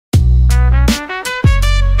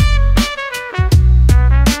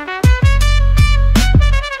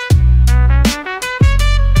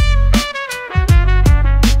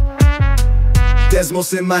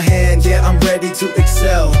Desmos in my hand, yeah, I'm ready to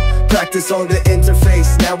excel. Practice on the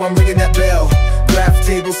interface, now I'm ringing that bell. Graph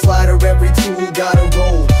table slider, every tool gotta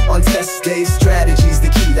roll. On test days, strategy's the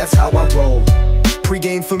key, that's how I roll.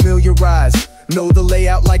 Pre-game familiarize, know the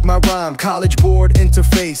layout like my rhyme. College board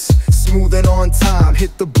interface, smooth and on time.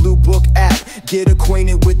 Hit the Blue Book app, get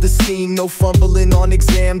acquainted with the scheme. No fumbling on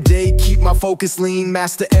exam day, keep my focus lean.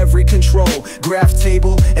 Master every control, graph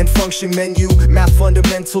table and function menu. Math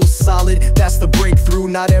fundamentals solid, that's the breakthrough.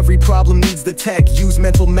 Not every problem needs the tech, use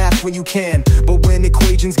mental math when you can. But when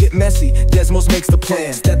equations get messy, Desmos makes the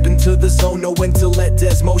plan. Step into the zone, know when to let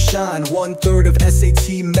Desmos shine. 1/3 of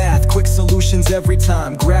SAT math, quick solutions every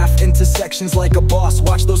time. Graph intersections like a boss,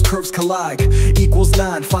 watch those curves collide. Equals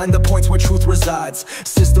 9, find the points where truth resides.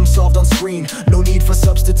 System solved on screen, no need for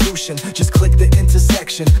substitution. Just click the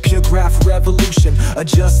intersection, pure graph revolution.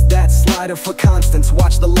 Adjust that slider for constants,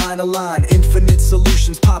 watch the line align. Infinite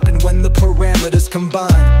solutions popping when the parameters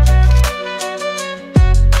combine.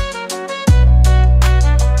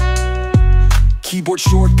 Keyboard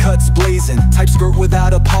shortcuts blazing, type skirt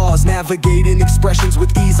without a pause. Navigating expressions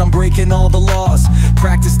with ease, I'm breaking all the laws.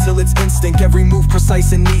 Practice till it's instinct, every move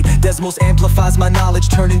precise and neat. Desmos amplifies my knowledge,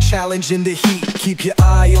 turning challenge into heat. Keep your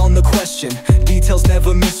eye on the question, details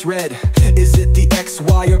never misread. Is it the X,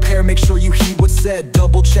 Y, or pair? Make sure you heed what's said.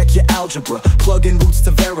 Double check your algebra, plug in roots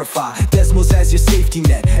to verify. Desmos as your safety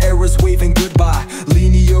net, errors waving goodbye.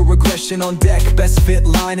 Linear regression on deck, best fit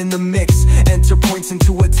line in the mix. Enter points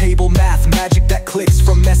into a table, math, magic that clicks.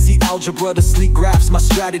 From messy algebra to sleek graphs, my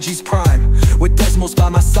strategy's prime. With Desmos by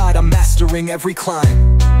my side, I'm mastering every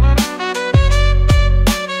climb.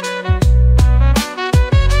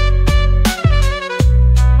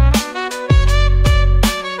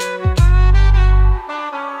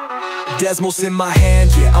 Desmos in my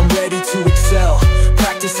hand, yeah, I'm ready to excel.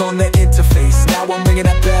 Practice on the interface, now I'm ringing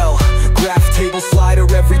that bell. Graph table slider,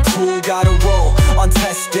 every tool gotta roll. On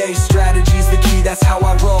test day, strategy's the key, that's how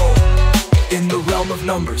I roll. In the realm of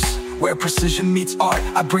numbers, where precision meets art,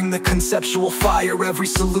 I bring the conceptual fire, every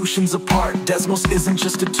solution's a part. Desmos isn't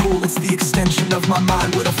just a tool, it's the extension of my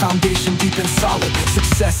mind. With a foundation deep and solid,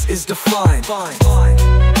 success is defined.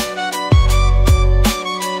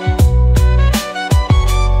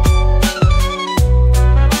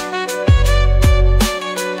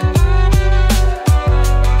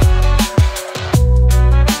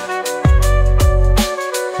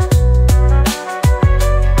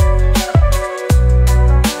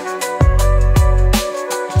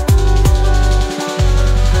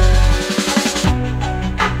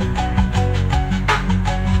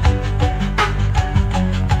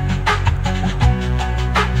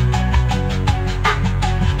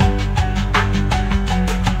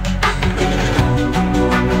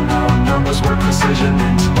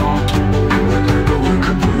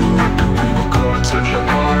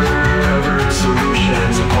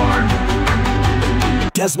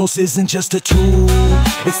 Desmos isn't just a tool,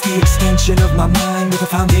 it's the extension of my mind. With a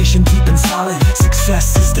foundation deep and solid,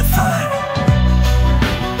 success is defined.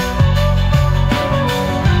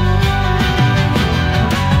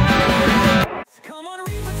 Come on,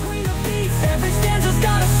 read between the beats, every stanza's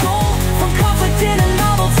got a soul. From conflict in a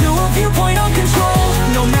novel to a viewpoint on control.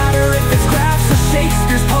 No matter if it's graphs or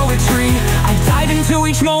Shakespeare's poetry, I dive into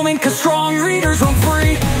each moment, cause strong readers roam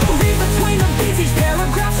free. Read between the beats, each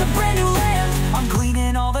paragraph's a brand new land. I'm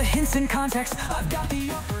gleaning all the hints and context, I've got